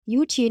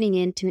You're tuning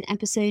in to an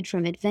episode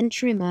from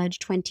Edventure Emerge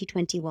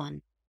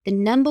 2021, the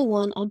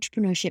 #1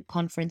 entrepreneurship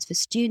conference for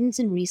students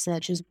and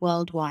researchers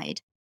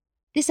worldwide.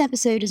 This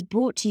episode is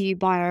brought to you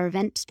by our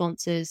event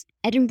sponsors,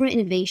 Edinburgh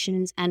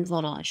Innovations and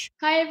Volage.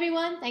 Hi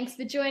everyone, thanks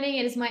for joining.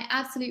 It is my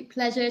absolute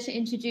pleasure to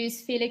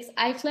introduce Felix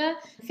Eichler.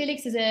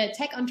 Felix is a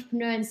tech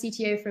entrepreneur and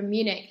CTO from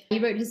Munich. He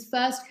wrote his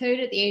first code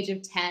at the age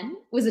of 10,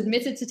 was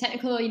admitted to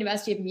Technical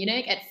University of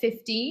Munich at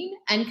 15,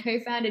 and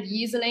co-founded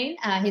Userlane,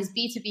 his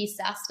B2B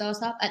SaaS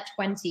startup, at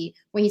 20,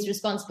 where he's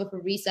responsible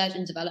for research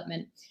and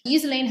development.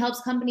 Userlane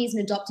helps companies in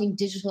adopting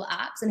digital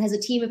apps and has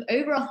a team of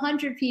over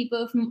 100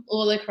 people from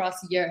all across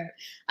Europe.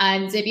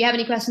 And so if you have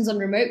any questions on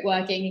remote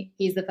working,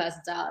 he's the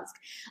person to ask.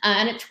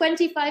 And at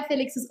 25,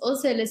 Felix is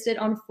also listed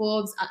on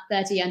Forbes at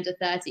 30 under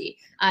 30.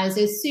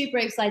 So super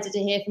excited to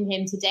hear from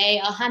him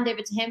today. I'll hand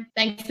over to him.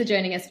 Thanks for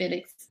joining us,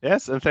 Felix.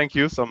 Yes, and thank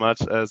you so much,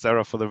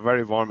 Sarah, for the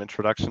very warm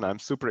introduction. I'm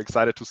super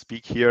excited to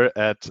speak here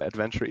at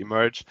Edventure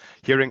Emerge.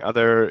 Hearing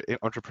other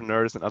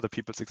entrepreneurs and other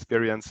people's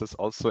experiences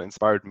also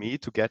inspired me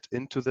to get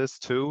into this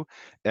too.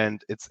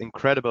 And it's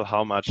incredible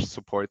how much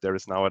support there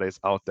is nowadays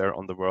out there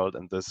on the world.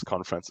 And this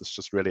conference is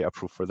just really a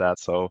proof for that.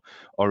 So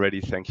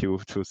already thank you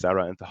to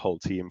Sarah and the whole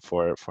team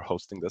for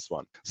hosting this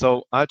one.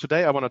 So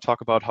today I want to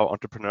talk about how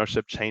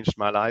entrepreneurship changed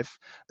my life.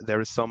 There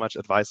is so much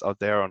advice out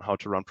there on how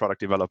to run product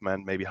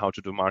development, maybe how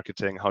to do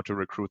marketing, how to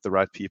recruit the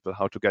right people,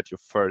 how to get your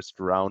first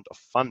round of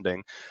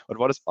funding. But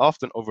what is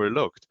often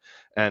overlooked,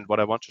 and what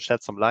I want to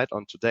shed some light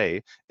on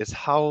today, is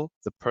how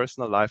the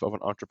personal life of an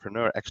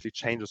entrepreneur actually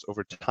changes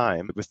over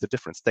time with the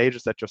different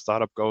stages that your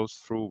startup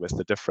goes through, with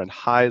the different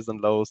highs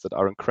and lows that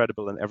are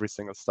incredible in every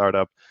single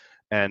startup.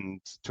 And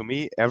to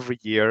me, every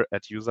year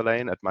at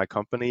Userlane, at my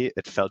company,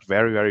 it felt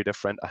very, very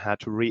different. I had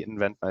to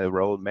reinvent my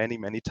role many,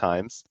 many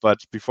times. But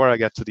before I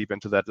get too deep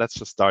into that, let's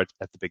just start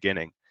at the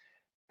beginning.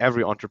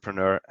 Every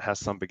entrepreneur has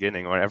some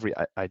beginning, or every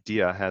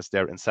idea has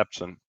their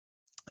inception.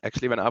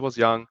 Actually, when I was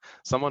young,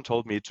 someone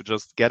told me to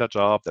just get a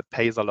job that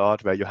pays a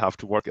lot, where you have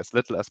to work as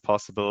little as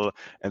possible,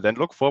 and then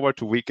look forward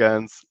to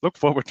weekends, look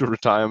forward to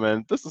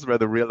retirement. This is where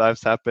the real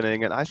life's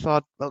happening. And I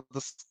thought, well,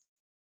 this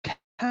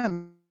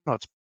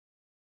cannot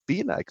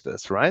be like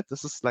this, right?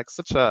 This is like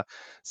such a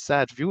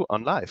sad view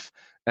on life.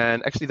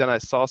 And actually, then I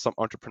saw some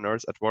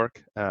entrepreneurs at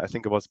work. I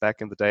think it was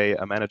back in the day,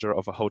 a manager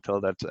of a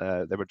hotel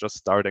that they were just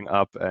starting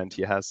up, and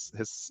he has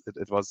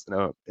it was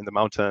in the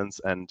mountains,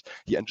 and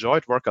he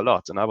enjoyed work a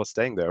lot. And I was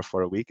staying there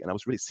for a week, and I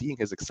was really seeing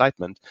his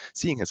excitement,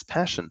 seeing his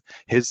passion,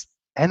 his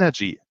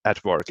energy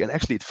at work. And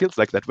actually, it feels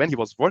like that when he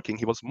was working,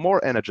 he was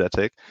more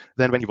energetic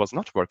than when he was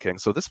not working.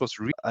 So this was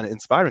really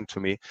inspiring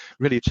to me,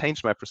 really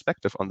changed my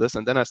perspective on this.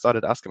 And then I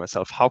started asking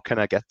myself, how can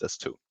I get this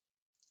too?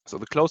 So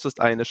the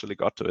closest I initially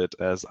got to it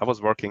is I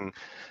was working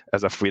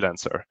as a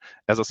freelancer.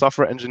 As a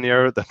software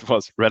engineer, that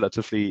was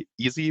relatively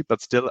easy,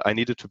 but still I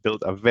needed to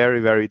build a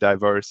very, very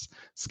diverse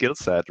skill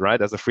set,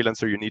 right? As a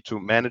freelancer, you need to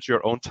manage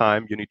your own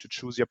time, you need to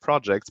choose your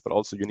projects, but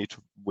also you need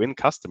to win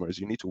customers,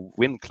 you need to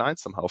win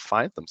clients somehow,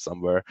 find them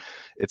somewhere.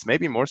 It's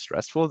maybe more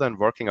stressful than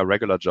working a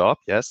regular job,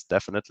 yes,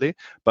 definitely,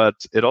 but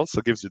it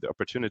also gives you the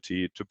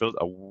opportunity to build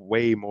a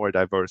way more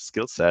diverse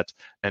skill set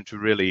and to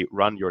really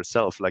run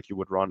yourself like you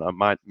would run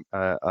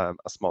a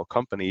small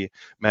company,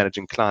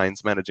 managing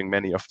clients, managing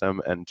many of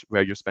them, and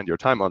where you spend your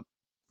time on.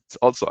 It's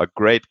also a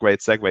great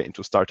segue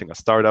into starting a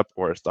startup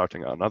or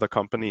starting another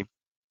company.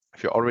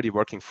 If you're already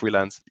working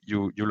freelance,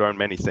 you learn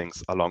many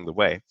things along the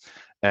way.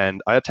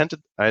 And I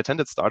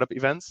attended startup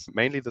events.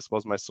 Mainly, this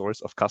was my source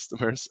of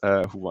customers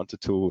who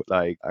wanted to,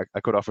 I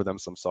could offer them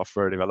some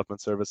software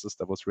development services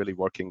that was really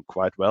working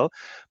quite well.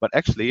 But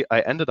actually, I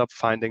ended up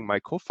finding my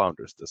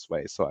co-founders this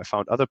way. So I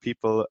found other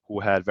people who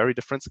had very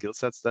different skill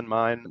sets than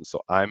mine.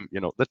 So I'm,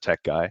 the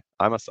tech guy.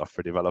 I'm a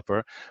software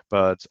developer,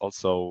 but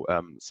also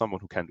someone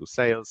who can do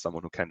sales,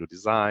 someone who can do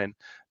design,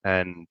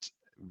 and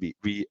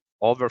we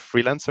all were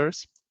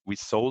freelancers. We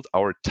sold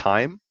our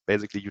time.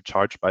 Basically, you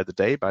charge by the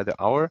day, by the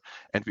hour,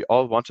 and we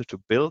all wanted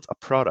to build a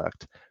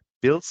product,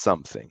 build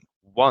something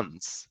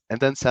once, and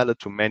then sell it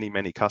to many,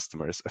 many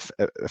customers,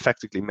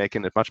 effectively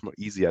making it much more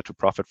easier to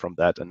profit from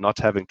that and not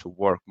having to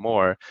work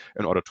more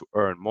in order to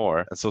earn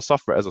more. And so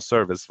software as a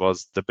service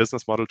was the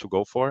business model to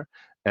go for.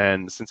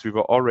 And since we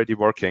were already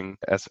working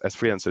as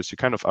freelancers, you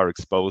kind of are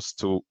exposed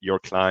to your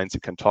clients.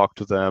 You can talk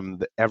to them.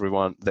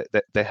 Everyone,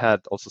 they had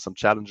also some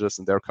challenges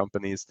in their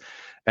companies.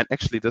 And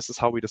actually, this is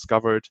how we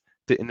discovered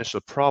the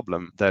initial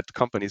problem that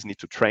companies need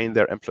to train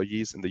their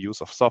employees in the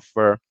use of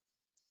software.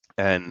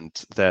 And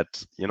that,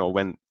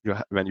 when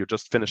you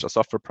just finish a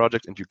software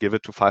project and you give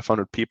it to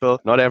 500 people,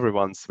 not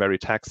everyone's very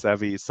tech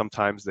savvy.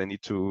 Sometimes they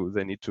need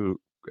to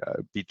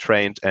be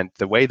trained. And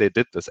the way they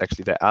did this,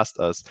 actually, they asked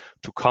us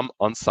to come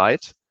on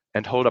site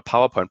and hold a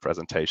PowerPoint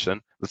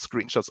presentation the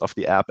screenshots of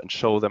the app and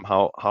show them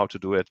how to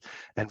do it.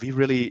 And we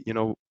really,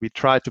 we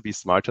tried to be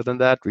smarter than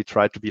that. We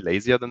tried to be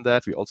lazier than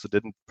that. We also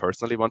didn't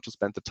personally want to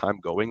spend the time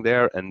going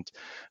there and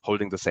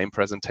holding the same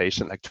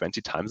presentation like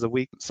 20 times a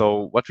week.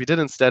 So what we did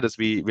instead is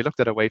we looked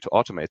at a way to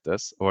automate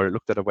this, or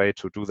looked at a way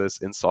to do this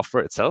in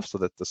software itself so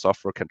that the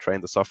software can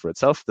train the software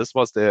itself. This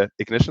was the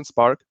Ignition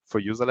Spark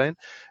for Userlane.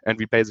 And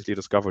we basically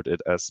discovered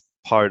it as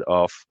part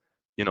of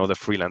the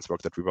freelance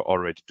work that we were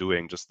already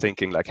doing, just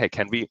thinking like, hey,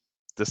 can we,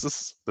 this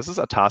is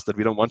a task that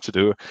we don't want to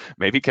do.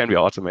 Maybe can we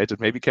automate it?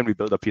 Maybe can we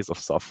build a piece of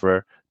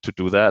software to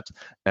do that?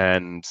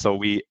 And so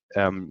we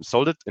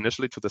sold it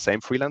initially to the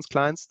same freelance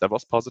clients. That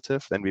was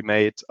positive. Then we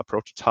made a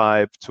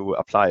prototype to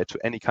apply it to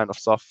any kind of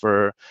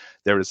software.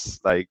 There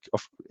is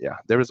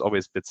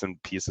always bits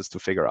and pieces to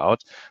figure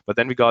out. But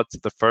then we got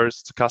the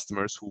first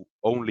customers who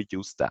only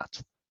used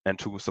that and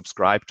to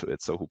subscribe to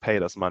it. So who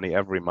paid us money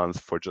every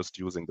month for just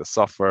using the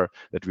software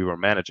that we were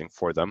managing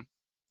for them.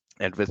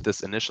 And with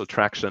this initial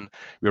traction,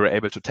 we were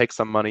able to take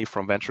some money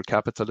from venture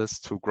capitalists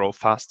to grow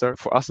faster.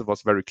 For us, it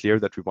was very clear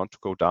that we want to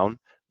go down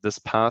this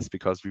path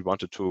because we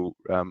wanted to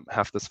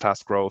have this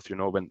fast growth.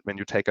 When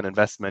you take an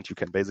investment, you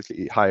can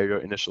basically hire your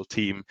initial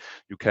team,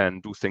 you can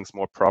do things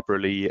more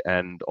properly,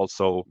 and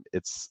also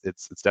it's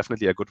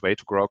definitely a good way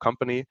to grow a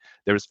company.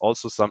 There is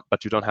also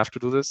but you don't have to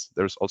do this.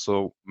 There's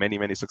also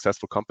many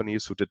successful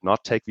companies who did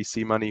not take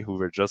VC money, who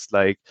were just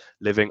like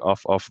living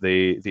off of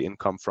the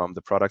income from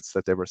the products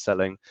that they were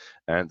selling,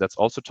 and that's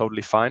also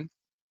totally fine.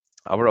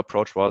 Our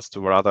approach was to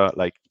rather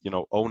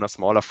own a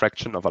smaller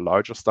fraction of a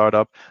larger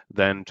startup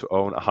than to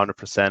own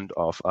 100%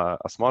 of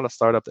a smaller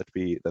startup that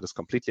is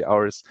completely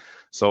ours.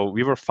 So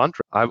we were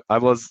fundraising. I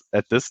was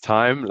at this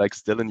time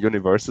still in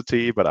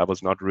university, but I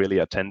was not really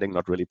attending,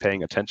 not really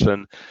paying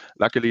attention.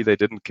 Luckily, they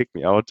didn't kick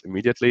me out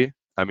immediately.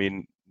 I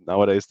mean,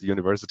 nowadays the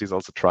universities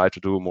also try to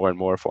do more and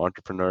more for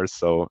entrepreneurs.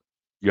 So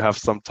you have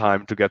some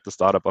time to get the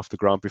startup off the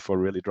ground before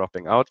really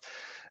dropping out.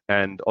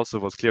 And also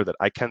it was clear that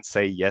I can't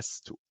say yes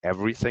to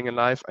everything in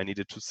life. I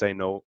needed to say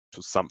no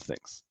to some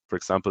things. For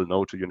example,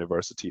 no to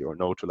university, or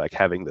no to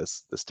having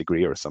this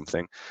degree or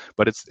something.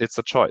 But it's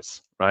a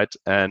choice, right?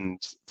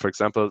 And for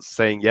example,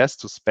 saying yes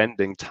to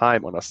spending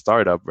time on a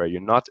startup where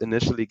you're not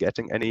initially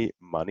getting any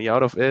money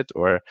out of it,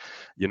 or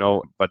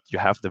but you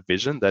have the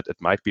vision that it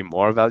might be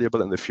more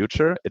valuable in the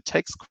future, it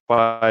takes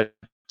quite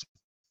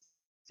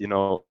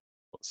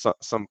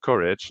some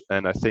courage.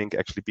 And I think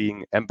actually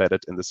being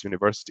embedded in this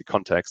university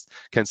context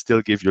can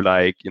still give you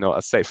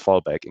a safe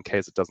fallback in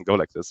case it doesn't go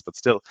like this. But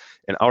still,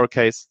 in our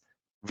case,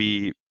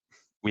 we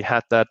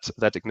had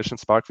that ignition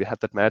spark, we had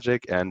that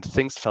magic, and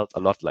things felt a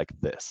lot like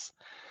this.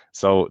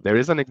 So there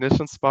is an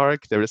ignition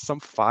spark, there is some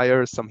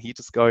fire, some heat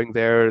is going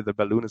there, the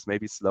balloon is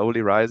maybe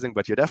slowly rising,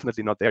 but you're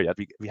definitely not there yet.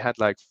 We had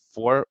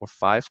 4 or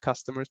 5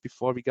 customers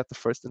before we got the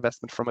first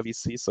investment from a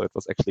VC, so it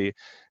was actually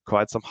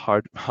quite some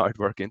hard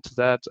work into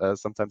that.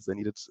 Sometimes they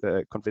needed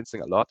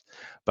convincing a lot,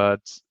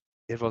 but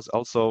it was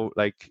also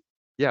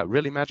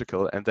really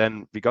magical. And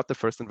then we got the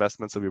first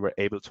investment, so we were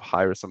able to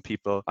hire some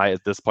people. I,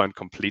 at this point,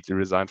 completely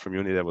resigned from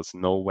uni. There was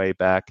no way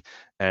back.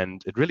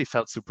 And it really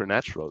felt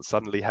supernatural,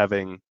 suddenly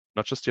having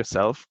not just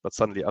yourself, but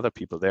suddenly other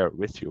people there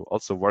with you,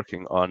 also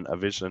working on a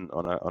vision,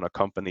 on a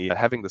company,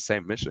 having the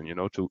same mission,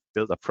 to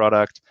build a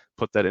product,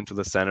 put that into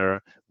the center,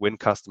 win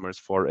customers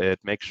for it,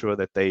 make sure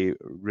that they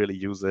really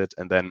use it,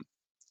 and then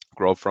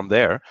grow from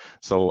there.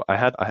 So I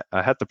had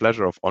the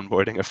pleasure of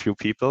onboarding a few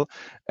people,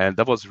 and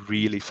that was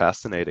really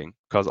fascinating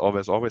because I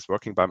was always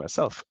working by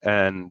myself.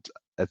 And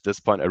at this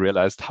point, I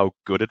realized how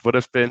good it would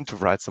have been to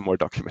write some more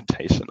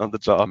documentation on the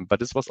job. But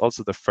this was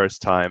also the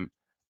first time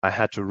I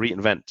had to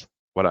reinvent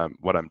what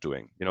I'm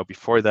doing.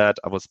 Before that,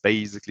 I was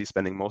basically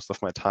spending most of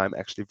my time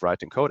actually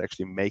writing code,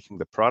 actually making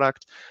the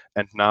product.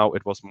 And now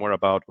it was more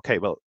about, okay,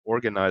 well,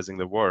 organizing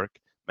the work,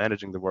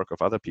 managing the work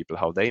of other people,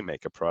 how they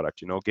make a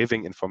product,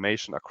 giving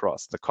information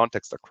across, the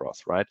context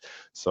across, right?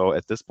 So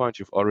at this point,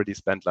 you've already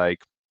spent a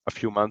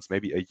few months,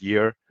 maybe a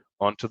year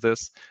onto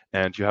this,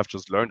 and you have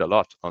just learned a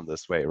lot on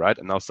this way, right?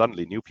 And now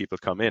suddenly new people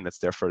come in, it's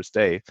their first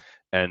day,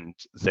 and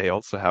they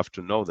also have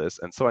to know this.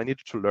 And so I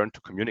needed to learn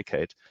to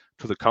communicate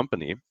to the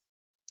company.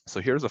 So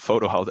here's a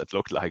photo how that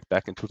looked like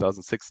back in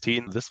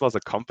 2016. This was a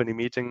company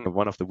meeting,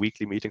 one of the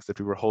weekly meetings that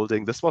we were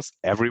holding. This was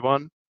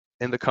everyone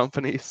in the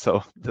company,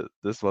 so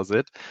this was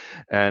it.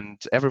 And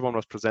everyone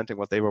was presenting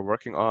what they were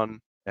working on.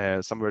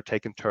 Some were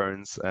taking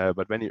turns,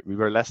 but we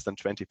were less than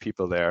 20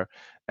 people there,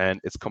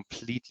 and it's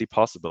completely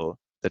possible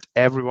that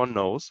everyone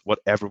knows what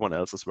everyone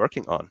else is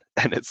working on.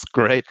 And it's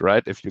great,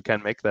 right? If you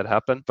can make that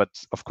happen. But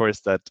of course,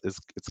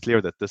 it's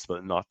clear that this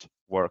will not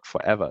work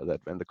forever, that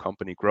when the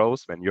company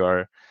grows, when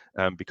you're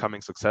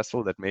becoming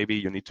successful, that maybe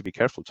you need to be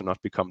careful to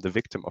not become the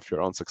victim of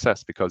your own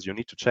success, because you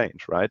need to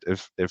change, right?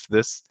 If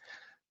this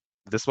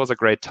was a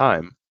great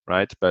time,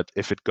 right? But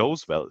if it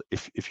goes well,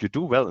 if you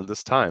do well in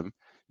this time,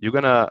 you're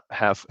going to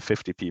have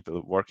 50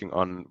 people working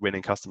on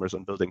winning customers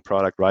and building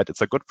product, right?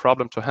 It's a good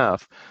problem to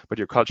have, but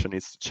your culture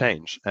needs to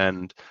change.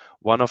 And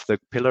one of the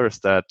pillars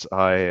that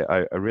I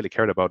really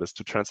cared about is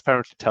to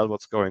transparently tell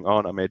what's going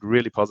on. I made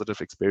really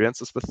positive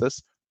experiences with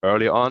this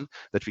early on,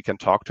 that we can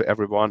talk to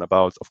everyone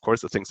about, of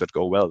course, the things that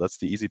go well. That's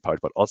the easy part,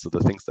 but also the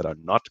things that are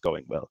not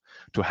going well.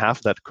 To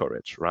have that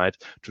courage, right?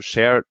 To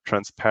share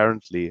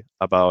transparently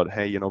about,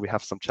 hey, we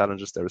have some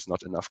challenges. There is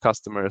not enough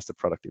customers. The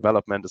product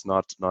development is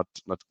not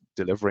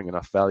delivering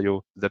enough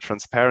value. The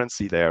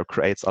transparency there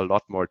creates a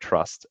lot more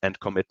trust and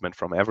commitment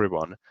from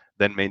everyone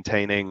than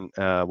maintaining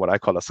what I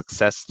call a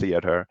success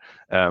theater,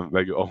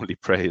 where you only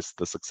praise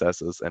the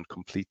successes and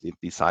completely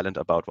be silent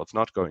about what's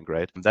not going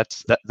great. And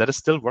that is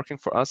still working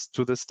for us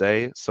to this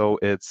day. So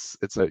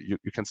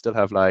you can still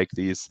have like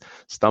these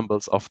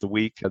stumbles of the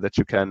week that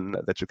you can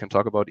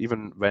talk about,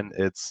 even when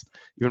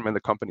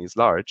the company is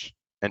large,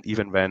 and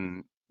even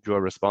when you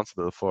are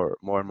responsible for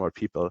more and more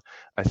people.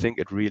 I think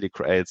it really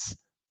creates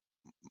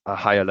a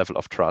higher level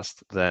of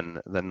trust than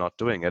not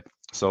doing it.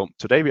 So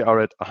today we are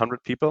at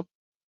 100 people.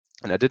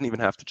 And I didn't even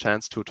have the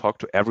chance to talk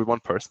to everyone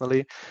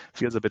personally.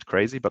 Feels a bit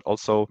crazy, but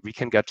also we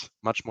can get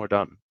much more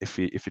done if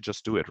we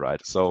just do it right.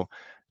 So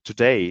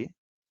today,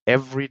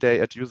 every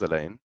day at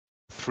Userlane,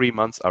 3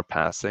 months are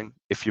passing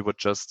if you would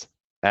just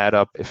add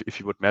up, if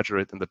you would measure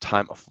it in the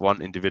time of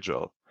one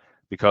individual.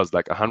 Because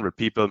like 100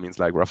 people means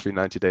like roughly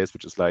 90 days,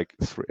 which is like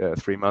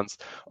 3 months.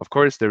 Of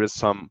course, there is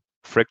some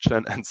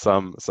friction and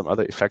some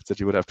other effects that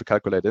you would have to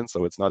calculate in,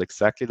 so it's not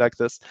exactly like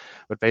this,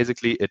 but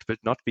basically it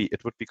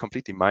would be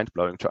completely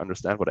mind-blowing to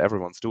understand what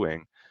everyone's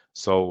doing.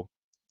 So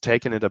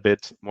taking it a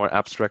bit more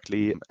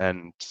abstractly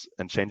and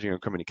changing your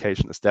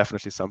communication is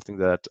definitely something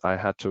that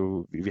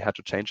we had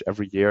to change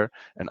every year,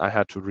 and I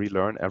had to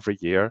relearn every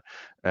year.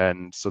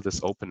 And so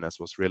this openness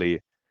was really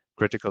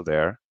critical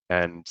there.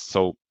 And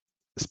so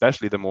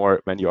especially the more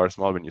when you are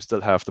small, when you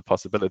still have the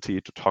possibility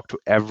to talk to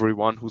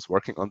everyone who's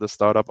working on this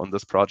startup, on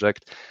this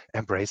project,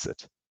 embrace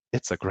it.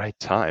 It's a great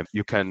time.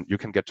 You can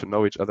get to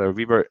know each other.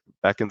 We were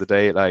back in the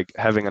day like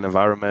having an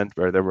environment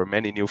where there were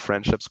many new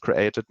friendships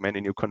created,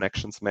 many new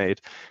connections made.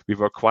 We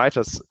were quite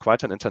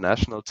an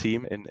international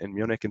team in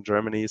Munich, in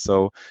Germany.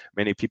 So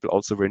many people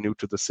also were new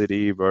to the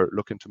city, were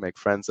looking to make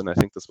friends, and I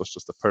think this was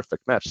just a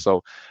perfect match.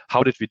 So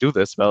how did we do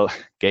this? Well,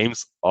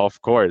 games,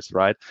 of course,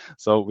 right?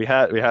 So we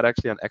had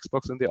actually an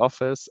Xbox in the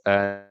office,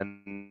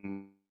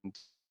 and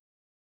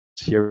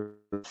here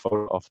a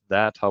photo of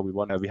that, how we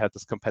won. We had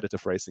this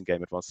competitive racing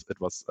game. It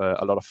was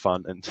a lot of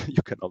fun, and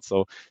you can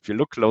also, if you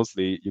look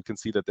closely, you can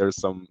see that there's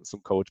some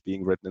code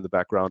being written in the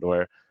background,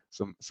 or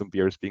some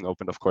beers being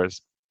opened, of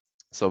course.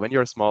 So when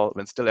you're small,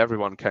 when still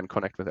everyone can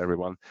connect with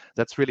everyone,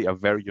 that's really a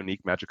very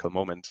unique, magical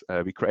moment.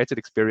 We created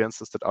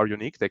experiences that are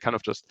unique. They kind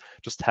of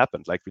just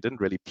happened. Like we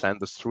didn't really plan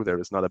this through. There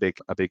is not a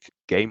big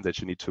game that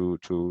you need to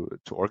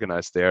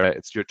organize there.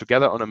 It's you're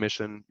together on a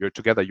mission. You're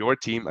together, your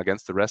team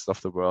against the rest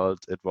of the world.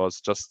 It was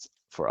just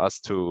for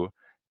us to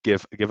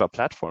give a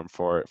platform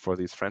for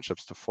these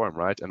friendships to form,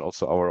 right? And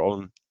also our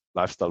own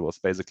lifestyle was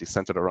basically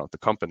centered around the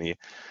company,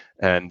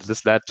 and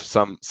this led to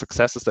some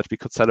successes that we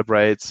could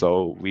celebrate.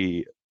 So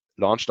we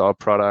launched our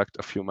product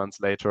a few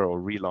months later,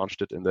 or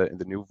relaunched it in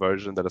the new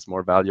version that is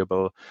more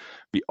valuable.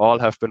 We all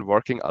have been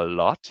working a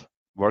lot,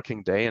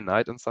 working day and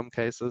night in some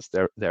cases.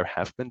 There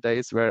have been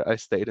days where I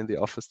stayed in the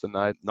office the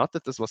night. Not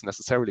that this was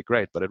necessarily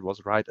great, but it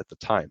was right at the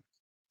time.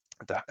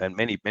 And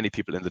many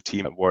people in the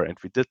team were, and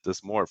we did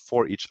this more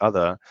for each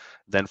other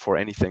than for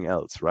anything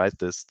else, right?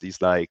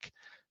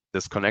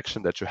 This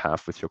connection that you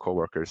have with your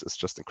coworkers is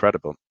just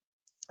incredible.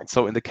 And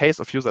so in the case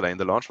of Userlane,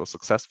 the launch was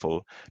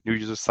successful. New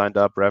users signed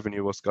up,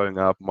 revenue was going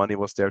up, money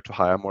was there to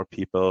hire more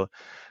people.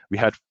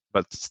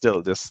 But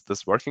still, this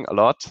working a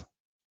lot,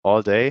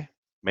 all day,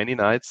 many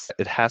nights,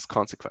 it has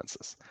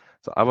consequences.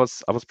 So I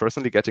was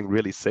personally getting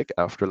really sick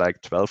after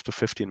like 12 to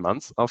 15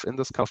 months of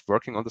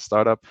working on the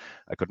startup.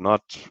 I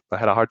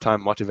had a hard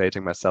time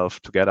motivating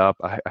myself to get up.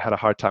 I had a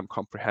hard time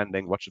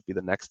comprehending what should be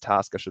the next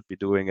task I should be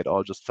doing. It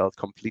all just felt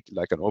completely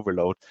like an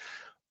overload.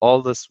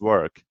 All this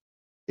work,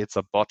 it's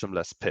a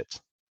bottomless pit.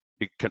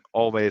 You can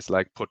always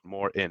like put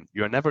more in.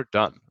 You're never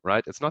done,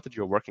 right? It's not that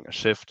you're working a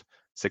shift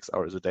 6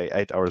 hours a day,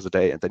 8 hours a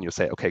day, and then you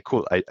say, okay,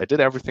 cool, I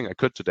did everything I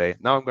could today.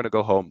 Now I'm going to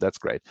go home. That's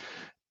great.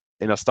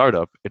 In a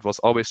startup, it was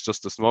always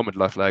just this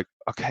moment of like,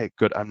 okay,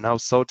 good, I'm now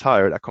so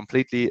tired. I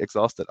completely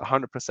exhausted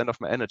 100% of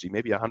my energy,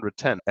 maybe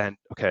 110. And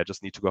okay, I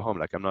just need to go home.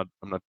 Like I'm not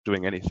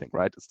doing anything,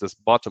 right? It's this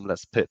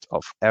bottomless pit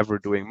of ever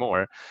doing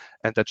more.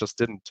 And that just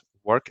didn't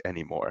work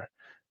anymore.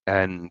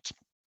 And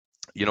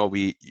you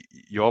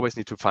always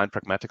need to find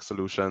pragmatic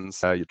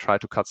solutions. You try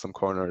to cut some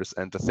corners,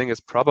 and the thing is,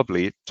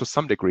 probably to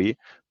some degree,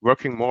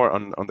 working more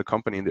on the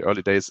company in the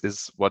early days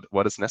is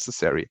what is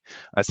necessary.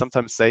 I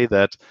sometimes say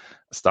that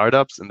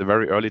startups in the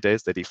very early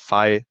days, they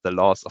defy the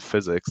laws of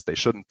physics. They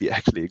shouldn't be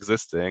actually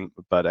existing,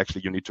 but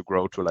actually you need to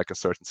grow to like a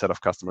certain set of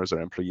customers or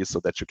employees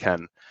so that you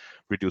can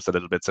reduce a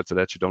little bit, so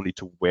that you don't need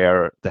to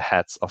wear the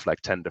hats of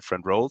like 10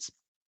 different roles.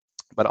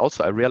 But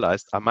also I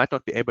realized I might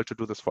not be able to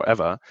do this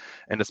forever.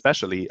 And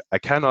especially I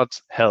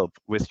cannot help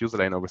with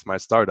Userlane or with my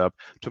startup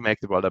to make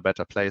the world a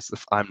better place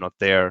if I'm not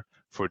there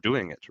for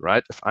doing it,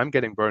 right? If I'm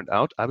getting burned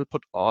out, I will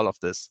put all of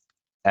this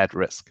at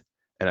risk.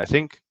 And I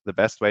think the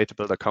best way to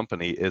build a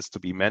company is to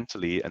be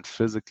mentally and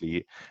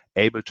physically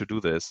able to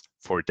do this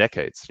for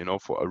decades,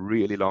 for a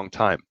really long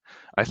time.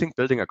 I think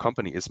building a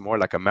company is more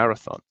like a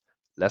marathon,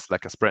 less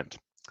like a sprint.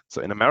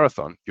 So in a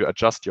marathon, you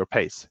adjust your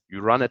pace.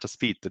 You run at a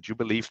speed that you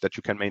believe that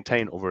you can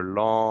maintain over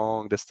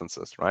long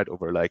distances, right?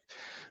 Over like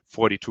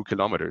 42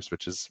 kilometers,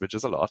 which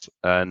is a lot.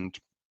 And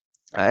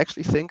I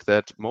actually think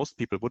that most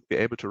people would be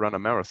able to run a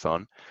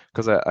marathon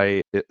because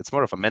it's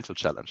more of a mental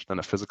challenge than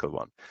a physical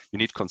one. You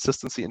need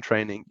consistency in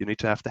training. You need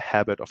to have the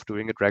habit of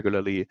doing it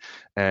regularly,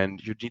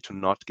 and you need to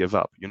not give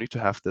up. You need to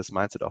have this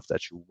mindset of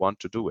that you want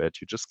to do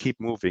it. You just keep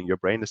moving. Your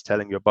brain is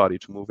telling your body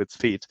to move its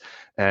feet,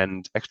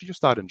 and actually you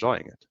start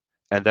enjoying it.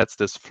 And that's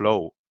this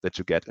flow that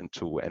you get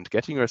into. And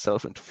getting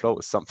yourself into flow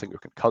is something you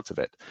can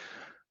cultivate.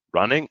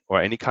 Running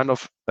or any kind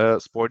of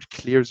sport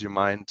clears your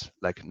mind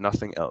like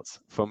nothing else.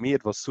 For me,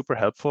 it was super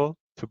helpful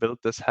to build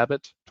this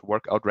habit, to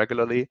work out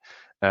regularly,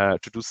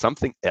 to do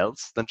something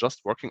else than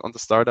just working on the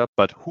startup.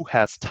 But who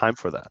has time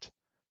for that,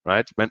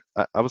 right? When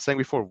I was saying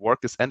before, work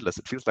is endless.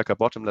 It feels like a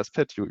bottomless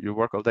pit. You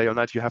work all day, all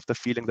night. You have the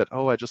feeling that,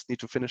 oh, I just need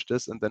to finish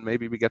this, and then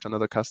maybe we get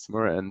another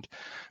customer and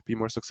be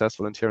more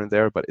successful and here and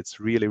there. But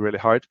it's really, really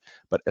hard.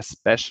 But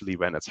especially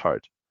when it's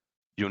hard,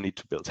 you need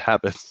to build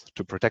habits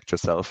to protect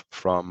yourself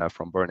from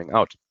burning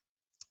out.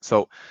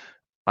 So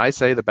I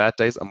say the bad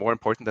days are more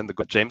important than the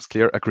good. James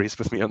Clear agrees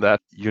with me on that.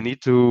 You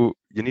need to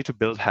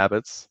build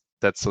habits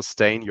that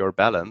sustain your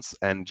balance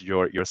and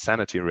your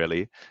sanity,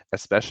 really,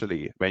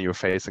 especially when you're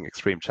facing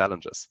extreme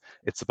challenges.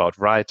 It's about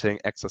writing,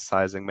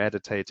 exercising,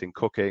 meditating,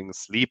 cooking,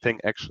 sleeping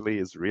actually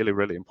is really,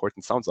 really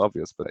important. Sounds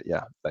obvious, but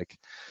yeah, like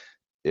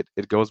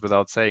it goes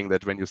without saying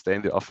that when you stay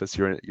in the office,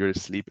 your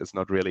sleep is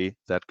not really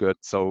that good.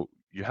 So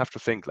you have to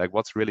think like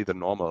what's really the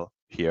normal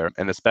here.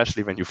 And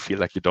especially when you feel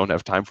like you don't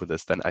have time for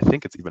this, then I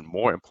think it's even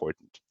more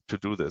important to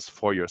do this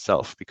for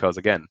yourself, because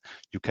again,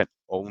 you can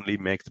only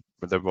make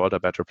the world a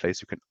better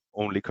place. You can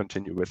only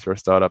continue with your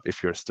startup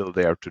if you're still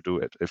there to do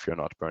it, if you're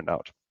not burned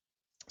out.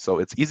 So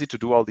it's easy to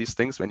do all these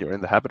things when you're in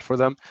the habit for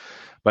them,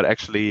 but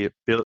actually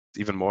build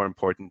even more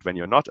important when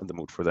you're not in the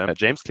mood for them.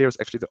 James Clear is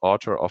actually the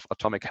author of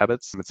Atomic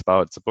Habits. It's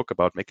a book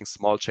about making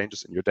small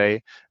changes in your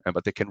day,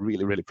 but they can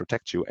really, really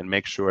protect you and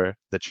make sure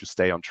that you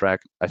stay on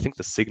track. I think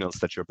the signals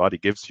that your body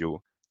gives you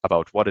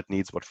about what it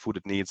needs, what food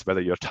it needs,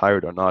 whether you're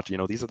tired or not,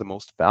 these are the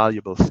most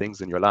valuable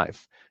things in your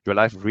life. Your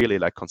life really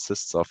like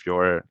consists of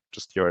your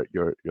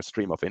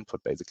stream of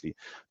input, basically.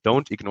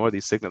 Don't ignore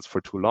these signals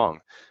for too long.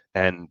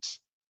 And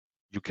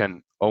you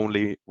can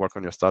only work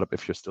on your startup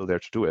if you're still there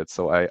to do it.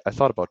 So I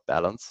thought about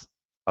balance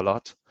a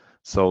lot.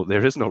 So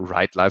there is no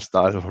right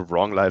lifestyle or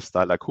wrong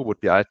lifestyle. Like who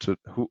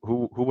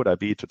would I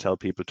be to tell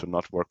people to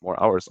not work more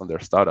hours on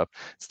their startup?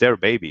 It's their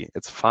baby.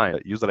 It's fine.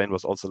 Userlane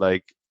was also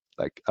like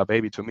a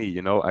baby to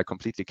me. I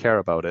completely care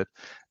about it,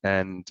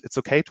 and it's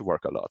okay to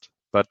work a lot.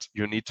 But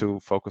you need to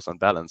focus on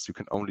balance. You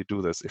can only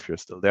do this if you're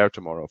still there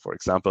tomorrow. For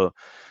example,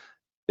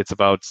 it's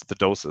about the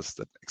doses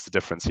that makes the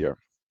difference here.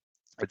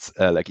 It's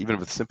like even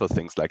with simple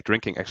things like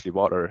drinking actually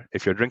water.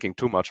 If you're drinking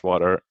too much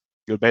water,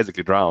 you'll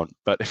basically drown.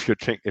 But if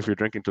you're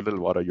drinking too little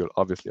water, you're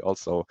obviously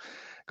also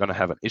gonna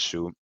have an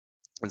issue.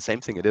 And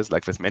same thing it is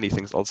like with many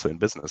things also in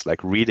business,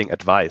 like reading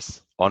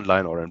advice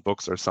online or in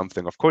books or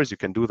something. Of course, you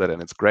can do that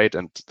and it's great,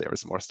 and there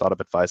is more startup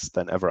advice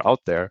than ever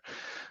out there.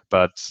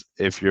 But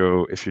if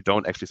you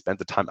don't actually spend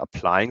the time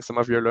applying some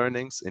of your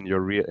learnings in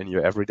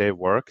your everyday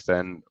work,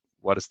 then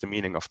what is the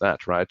meaning of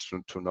that, right?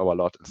 To know a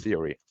lot in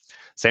theory.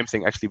 Same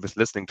thing actually with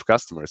listening to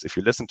customers. If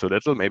you listen too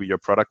little, maybe your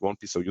product won't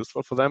be so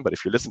useful for them. But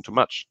if you listen too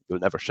much, you'll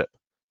never ship.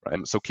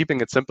 Right? So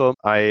keeping it simple,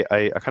 I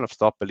kind of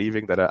stopped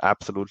believing that I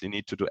absolutely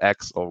need to do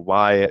X or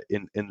Y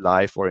in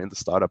life or in the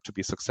startup to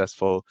be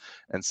successful.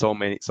 And so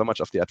much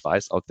of the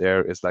advice out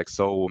there is like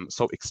so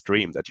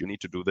extreme that you need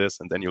to do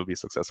this and then you'll be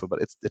successful.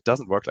 But it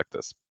doesn't work like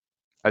this.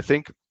 I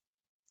think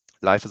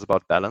life is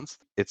about balance.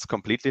 It's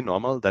completely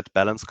normal that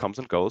balance comes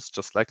and goes,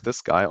 just like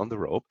this guy on the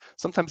rope.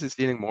 Sometimes he's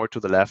leaning more to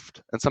the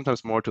left and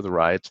sometimes more to the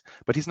right,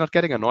 but he's not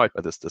getting annoyed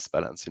by this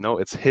disbalance.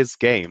 It's his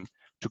game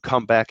to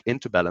come back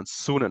into balance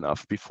soon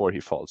enough before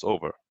he falls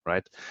over,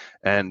 right?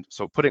 And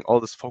so putting all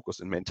this focus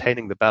in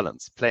maintaining the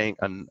balance, playing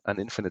an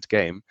infinite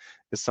game,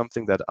 is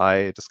something that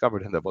I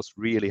discovered and that was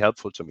really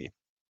helpful to me.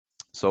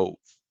 So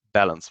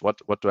balance, what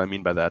do I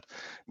mean by that?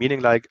 Meaning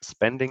like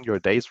spending your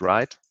days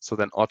right, so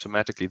then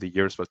automatically the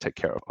years will take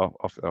care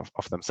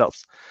of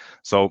themselves.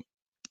 So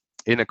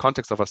in a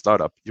context of a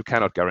startup, you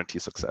cannot guarantee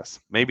success.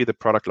 Maybe the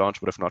product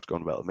launch would have not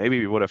gone well. Maybe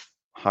we would have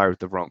hired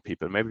the wrong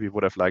people. Maybe we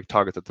would have like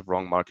targeted the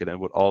wrong market and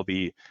would all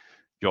be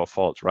your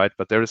fault, right?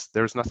 But there's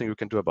nothing you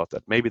can do about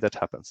that. Maybe that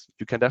happens.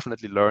 You can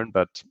definitely learn,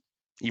 but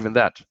even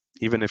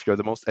if you're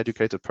the most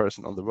educated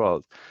person on the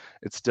world,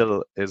 it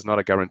still is not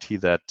a guarantee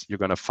that you're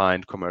going to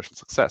find commercial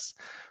success.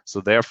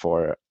 So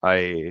therefore,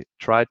 I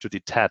try to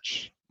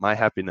detach my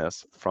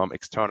happiness from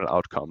external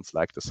outcomes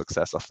like the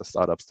success of the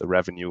startups, the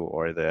revenue,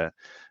 or the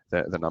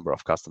number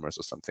of customers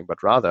or something,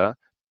 but rather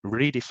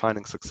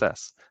redefining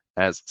success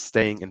as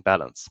staying in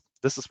balance.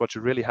 this is what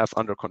you really have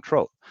under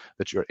control,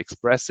 that you're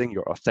expressing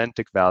your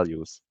authentic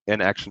values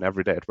in action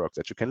every day at work,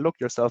 that you can look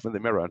yourself in the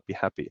mirror and be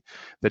happy,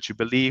 that you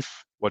believe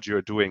what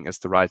you're doing is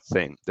the right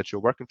thing, that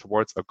you're working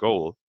towards a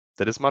goal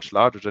that is much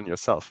larger than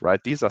yourself,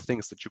 right? These are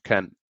things that you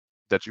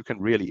can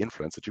really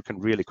influence, that you can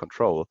really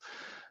control.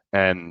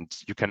 And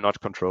you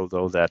cannot control,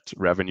 though, that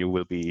revenue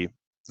will be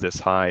this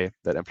high,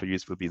 that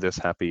employees will be this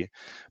happy.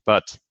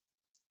 But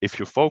if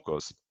you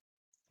focus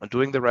on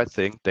doing the right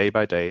thing day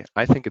by day,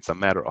 I think it's a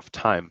matter of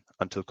time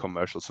until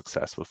commercial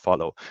success will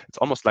follow. It's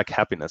almost like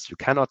happiness. You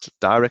cannot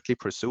directly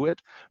pursue it.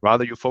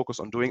 Rather, you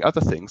focus on doing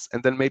other things,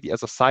 and then maybe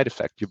as a side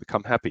effect, you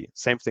become happy.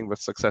 Same thing with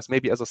success.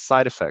 Maybe as a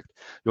side effect,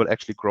 you'll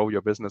actually grow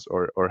your business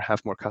or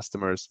have more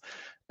customers.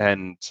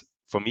 And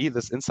for me,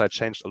 this insight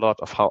changed a lot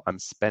of how I'm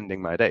spending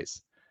my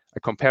days. I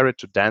compare it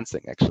to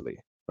dancing, actually,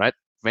 right?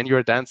 When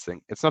you're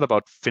dancing, it's not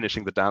about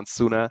finishing the dance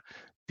sooner,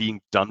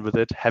 being done with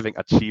it, having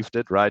achieved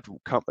it, right?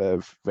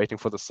 Waiting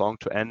for the song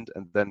to end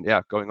and then,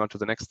 going on to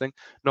the next thing.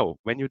 No,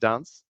 when you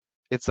dance,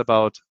 it's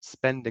about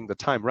spending the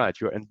time, right?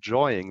 You're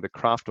enjoying the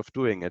craft of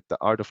doing it, the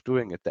art of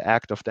doing it, the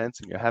act of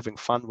dancing. You're having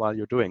fun while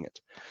you're doing it.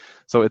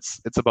 So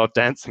it's about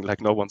dancing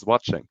like no one's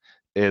watching.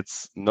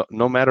 It's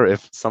no matter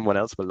if someone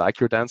else will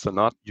like your dance or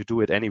not, you do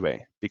it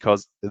anyway,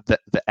 because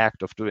the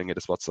act of doing it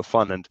is what's so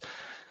fun. And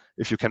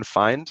if you can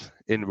find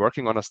in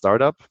working on a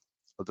startup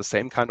the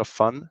same kind of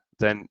fun,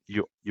 then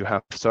you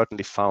have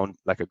certainly found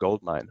like a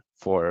gold mine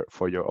for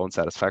your own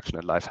satisfaction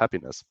and life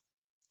happiness.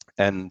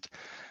 And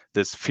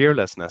this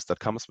fearlessness that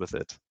comes with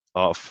it,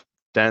 of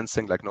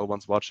dancing like no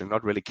one's watching,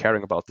 not really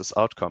caring about this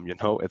outcome,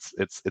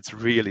 it's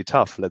really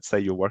tough. Let's say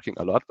you're working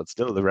a lot, but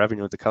still the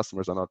revenue and the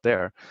customers are not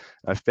there.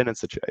 I've been in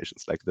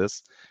situations like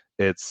this.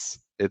 It's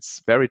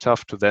very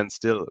tough to then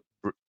still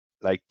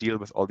deal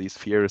with all these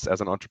fears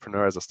as an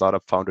entrepreneur, as a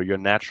startup founder. You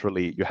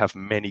have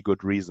many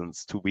good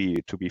reasons to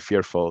be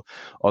fearful.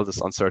 All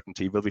this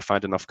uncertainty: will we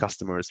find enough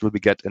customers? Will we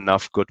get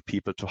enough good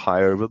people to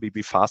hire? Will we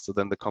be faster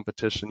than the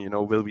competition?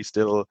 Will we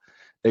still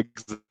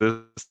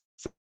exist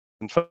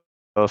in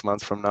 12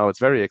 months from now? It's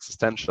very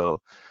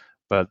existential.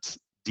 But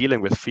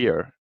dealing with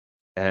fear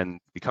and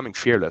becoming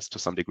fearless to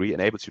some degree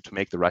enables you to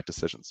make the right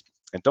decisions.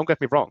 And don't get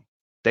me wrong,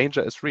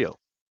 danger is real.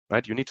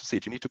 Right? You need to see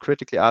it. You need to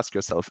critically ask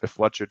yourself if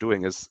what you're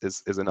doing is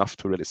enough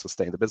to really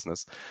sustain the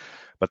business.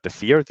 But the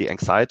fear, the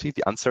anxiety,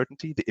 the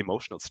uncertainty, the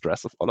emotional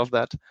stress of all of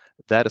that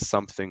is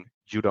something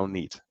you don't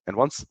need. And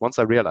once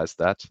I realized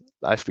that,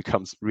 life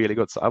becomes really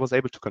good. So I was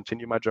able to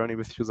continue my journey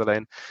with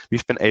Userlane.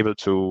 We've been able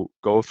to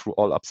go through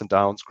all ups and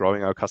downs,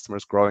 growing our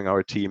customers, growing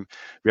our team.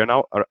 We are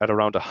now at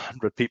around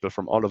 100 people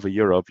from all over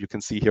Europe. You can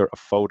see here a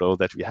photo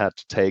that we had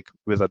to take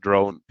with a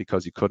drone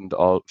because you couldn't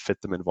all fit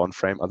them in one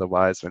frame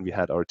otherwise, when we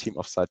had our team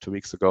offsite 2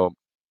 weeks ago.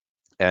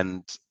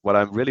 And what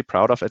I'm really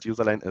proud of at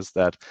Userlane is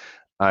that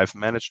I've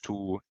managed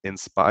to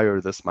inspire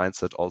this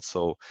mindset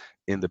also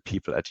in the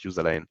people at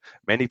Userlane.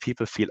 Many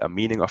people feel a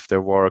meaning of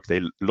their work.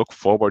 They look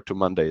forward to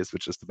Mondays,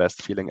 which is the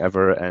best feeling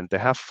ever, and they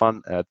have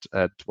fun at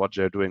what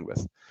they're doing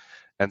with.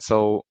 And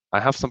so I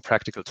have some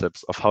practical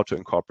tips of how to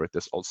incorporate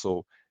this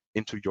also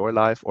into your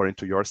life or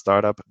into your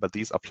startup, but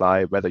these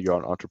apply whether you're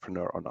an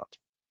entrepreneur or not.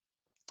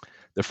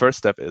 The first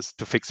step is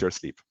to fix your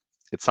sleep.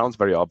 It sounds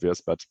very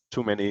obvious, but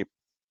too many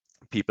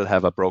people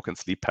have a broken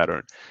sleep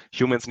pattern.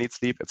 Humans need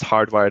sleep. It's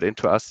hardwired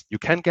into us. You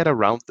can get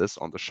around this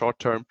on the short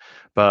term,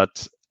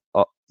 but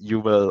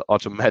you will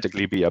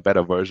automatically be a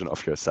better version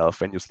of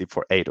yourself when you sleep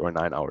for 8 or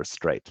 9 hours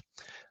straight.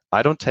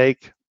 I don't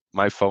take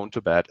my phone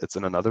to bed. It's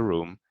in another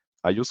room.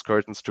 I use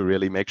curtains to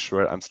really make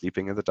sure I'm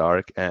sleeping in the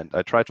dark, and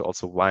I try to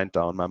also wind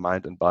down my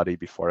mind and body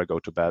before I go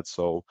to bed.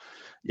 So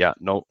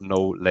no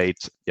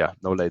late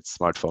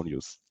smartphone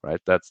use,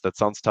 right? That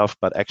sounds tough,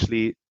 but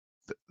actually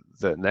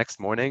the next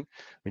morning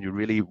when you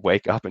really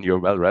wake up and you're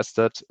well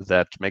rested,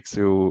 that made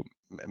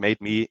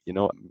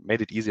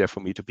it easier for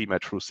me to be my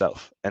true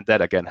self. And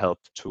that again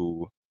helped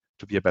to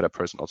be a better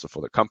person also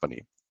for the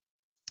company.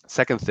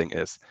 Second thing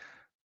is,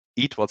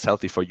 eat what's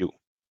healthy for you.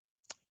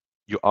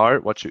 You are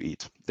what you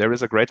eat. There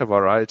is a greater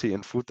variety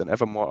in food than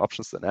ever, more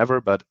options than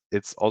ever, but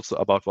it's also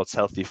about what's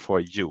healthy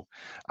for you.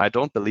 I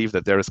don't believe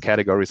that there is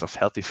categories of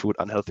healthy food,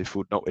 unhealthy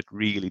food. No, it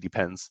really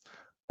depends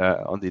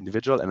on the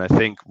individual. And I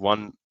think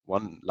one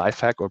life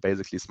hack, or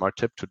basically smart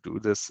tip to do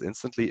this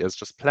instantly, is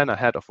just plan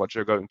ahead of what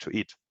you're going to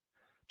eat.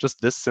 Just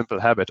this simple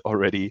habit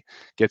already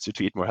gets you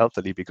to eat more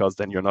healthily, because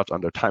then you're not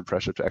under time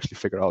pressure to actually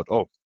figure out,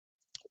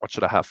 what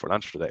should I have for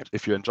lunch today?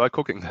 If you enjoy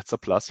cooking, that's a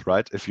plus,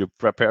 right? If you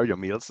prepare your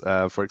meals,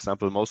 for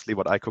example, mostly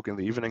what I cook in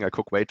the evening, I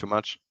cook way too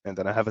much, and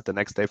then I have it the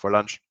next day for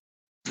lunch.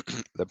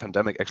 The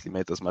pandemic actually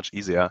made this much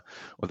easier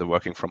with the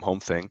working from home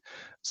thing.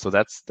 So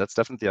that's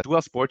definitely do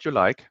a sport you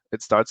like.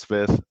 It starts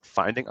with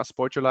finding a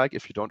sport you like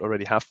if you don't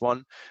already have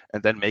one,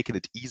 and then making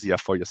it easier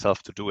for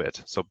yourself to do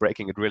it. So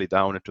breaking it really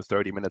down into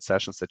 30-minute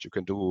sessions that you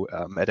can do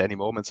at any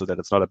moment, so that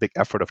it's not a big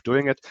effort of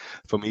doing it.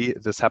 For me,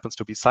 this happens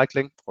to be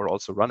cycling or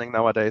also running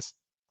nowadays.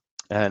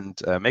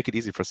 and make it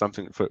easy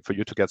for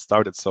you to get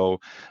started. So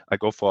I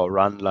go for a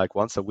run like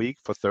once a week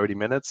for 30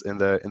 minutes in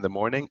the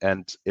morning.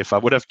 And if I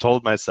would have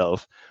told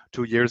myself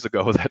 2 years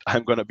ago that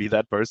I'm going to be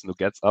that person who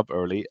gets up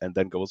early and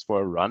then goes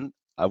for a run,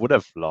 I would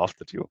have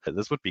laughed at you.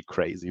 This would be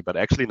crazy. But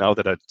actually, now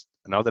that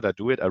I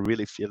do it, I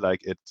really feel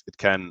like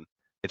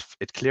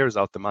it clears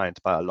out the mind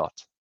by a lot.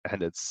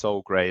 And it's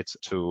so great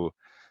to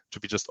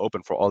be just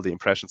open for all the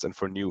impressions and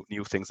for new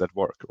things that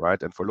work,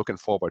 right? And for looking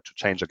forward to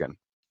change again.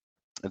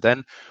 And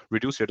then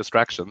reduce your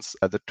distractions.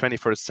 The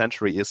 21st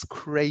century is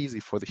crazy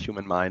for the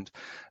human mind.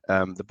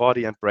 The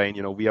body and brain,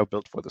 we are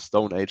built for the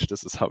Stone Age.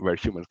 This is where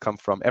humans come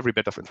from. Every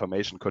bit of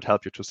information could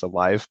help you to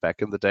survive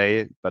back in the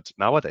day. But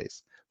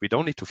nowadays, we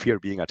don't need to fear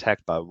being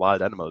attacked by a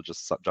wild animal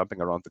just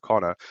jumping around the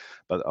corner.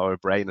 But our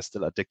brain is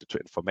still addicted to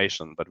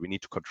information, but we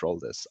need to control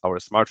this. Our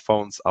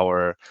smartphones,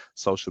 our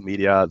social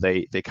media,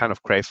 they kind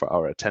of crave for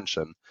our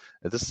attention.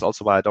 And this is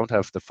also why I don't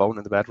have the phone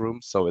in the bedroom.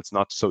 So it's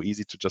not so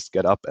easy to just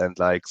get up and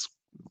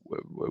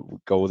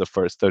go the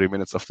first 30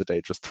 minutes of the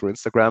day just through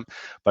Instagram,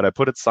 but I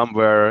put it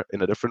somewhere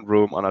in a different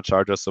room on a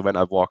charger. So when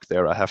I walk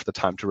there, I have the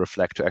time to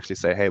reflect, to actually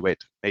say, hey, wait,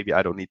 maybe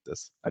I don't need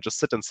this. I just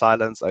sit in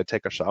silence. I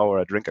take a shower,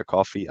 I drink a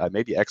coffee, I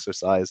maybe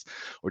exercise,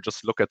 or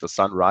just look at the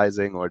sun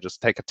rising, or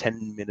just take a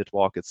 10-minute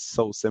walk. It's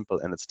so simple,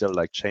 and it still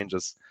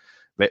changes,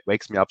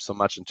 wakes me up so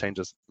much, and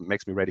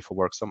makes me ready for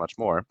work so much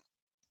more.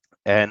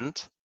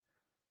 And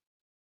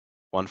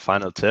one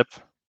final tip.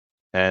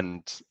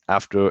 And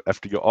after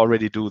you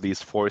already do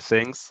these 4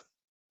 things,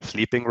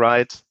 sleeping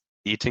right,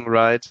 eating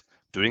right,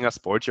 doing a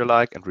sport you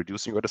like, and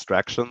reducing your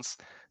distractions,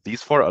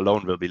 these 4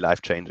 alone will be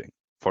life-changing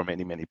for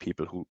many, many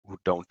people who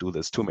don't do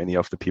this. Too many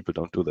of the people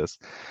don't do this.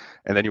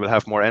 And then you will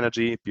have more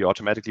energy, be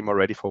automatically more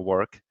ready for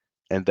work.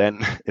 And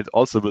then it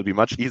also will be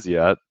much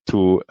easier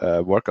to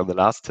work on the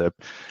last tip,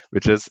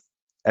 which is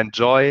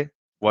enjoy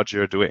what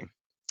you're doing.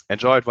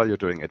 Enjoy it while you're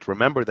doing it.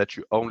 Remember that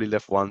you only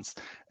live once,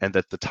 and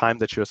that the time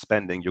that you're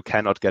spending, you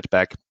cannot get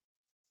back.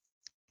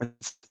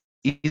 It's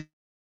easy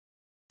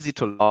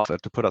to laugh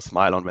and to put a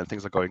smile on when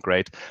things are going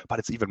great, but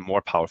it's even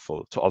more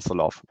powerful to also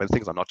laugh when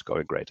things are not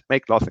going great.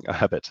 Make laughing a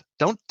habit.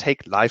 Don't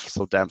take life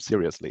so damn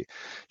seriously.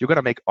 You're going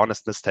to make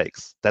honest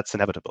mistakes. That's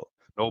inevitable.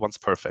 No one's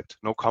perfect.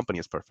 No company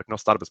is perfect. No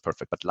startup is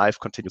perfect, but life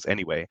continues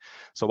anyway.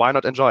 So why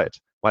not enjoy it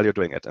while you're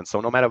doing it? And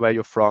so no matter where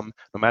you're from,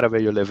 no matter where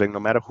you're living, no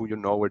matter who you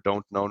know or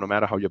don't know, no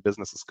matter how your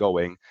business is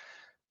going,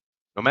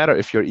 no matter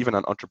if you're even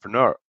an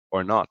entrepreneur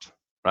or not,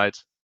 right?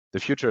 The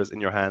future is in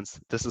your hands.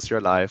 This is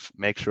your life.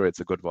 Make sure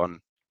it's a good one.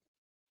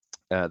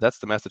 That's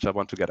the message I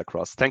want to get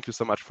across. Thank you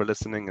so much for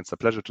listening. It's a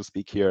pleasure to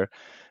speak here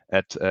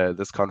at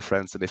this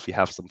conference. And if we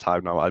have some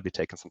time now, I'll be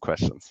taking some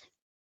questions.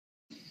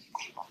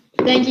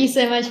 Thank you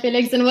so much,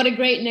 Felix. And what a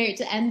great note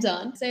to end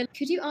on. So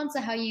could you answer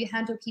how you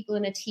handle people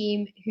in a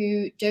team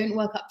who don't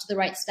work up to the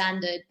right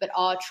standard, but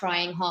are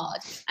trying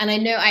hard? And I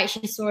know I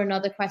actually saw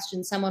another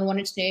question. Someone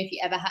wanted to know if you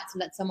ever had to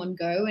let someone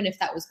go and if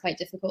that was quite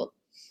difficult.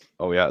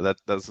 Oh yeah,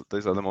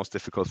 these are the most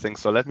difficult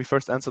things. So let me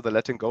first answer the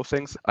letting go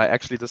things.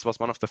 This was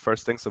one of the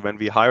first things. So when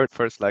we hired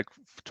first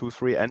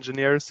 2-3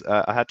 engineers,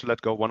 I had to let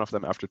go one of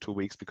them after 2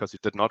 weeks because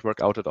it did not work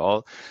out at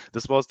all.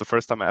 This was the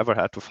first time I ever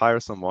had to fire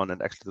someone,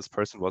 and actually this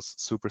person was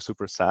super,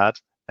 super sad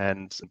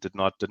and did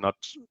not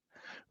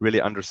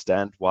really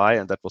understand why.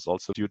 And that was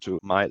also due to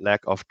my lack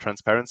of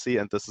transparency.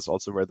 And this is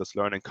also where this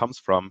learning comes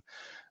from.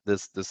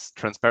 This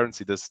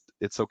transparency,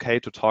 it's okay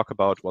to talk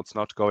about what's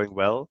not going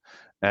well.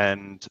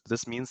 And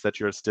this means that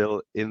you're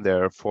still in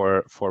there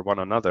for one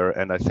another.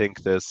 And I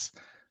think this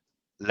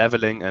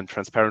leveling and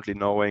transparently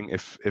knowing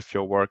if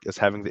your work is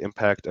having the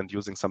impact, and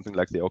using something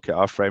like the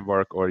OKR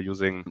framework, or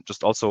using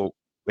just also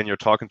when you're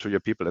talking to your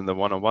people in the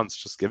one-on-ones,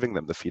 just giving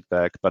them the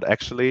feedback. But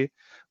actually,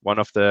 one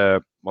of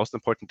the most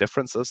important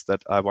differences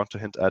that I want to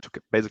hint at, to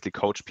basically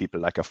coach people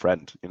like a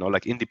friend,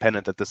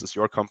 independent that this is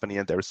your company,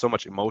 and there is so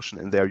much emotion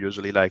in there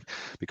usually,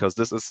 because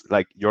this is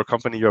your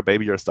company, your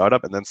baby, your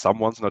startup, and then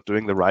someone's not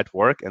doing the right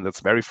work, and it's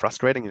very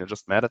frustrating, and you're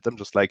just mad at them.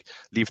 Just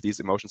leave these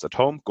emotions at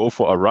home, go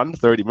for a run,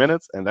 30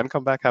 minutes, and then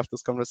come back, have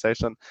this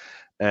conversation,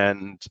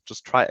 and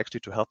just try actually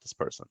to help this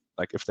person,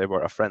 if they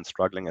were a friend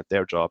struggling at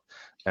their job.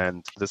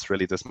 And this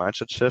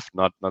mindset shift,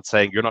 not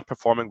saying you're not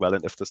performing well,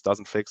 and if this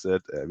doesn't fix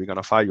it, we're going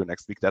to fire you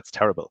next week. That's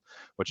terrible.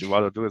 What you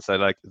want to do is say,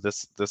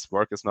 this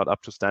work is not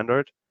up to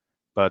standard,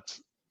 but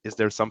is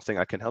there something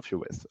I can help you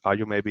with? Are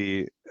you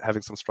maybe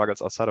having some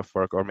struggles outside of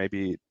work, or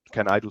maybe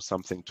can I do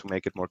something to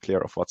make it more clear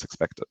of what's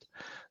expected?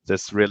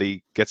 This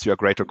really gets you a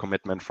greater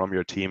commitment from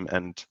your team,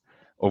 and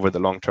over the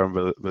long term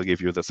will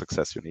give you the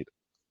success you need.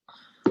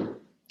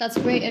 That's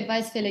great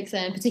advice, Felix,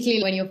 and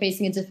particularly when you're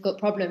facing a difficult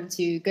problem,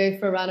 to go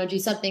for a run or do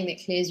something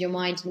that clears your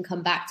mind and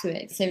come back to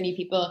it. So many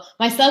people,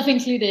 myself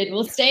included,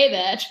 will stay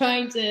there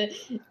trying to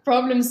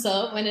problem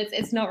solve when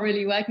it's not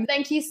really working.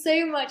 Thank you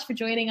so much for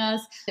joining us.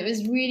 It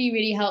was really,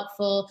 really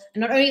helpful,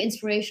 and not only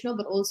inspirational,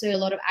 but also a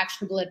lot of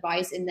actionable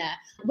advice in there.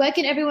 Where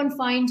can everyone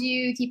find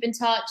you, keep in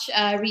touch,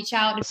 reach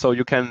out? So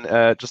you can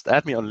just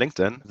add me on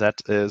LinkedIn. That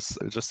is,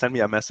 just send me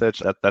a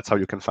message. That's how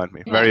you can find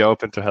me. Very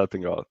open to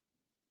helping you all.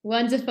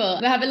 Wonderful.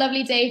 Well, have a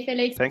lovely day,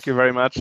 Felix. Thank you very much.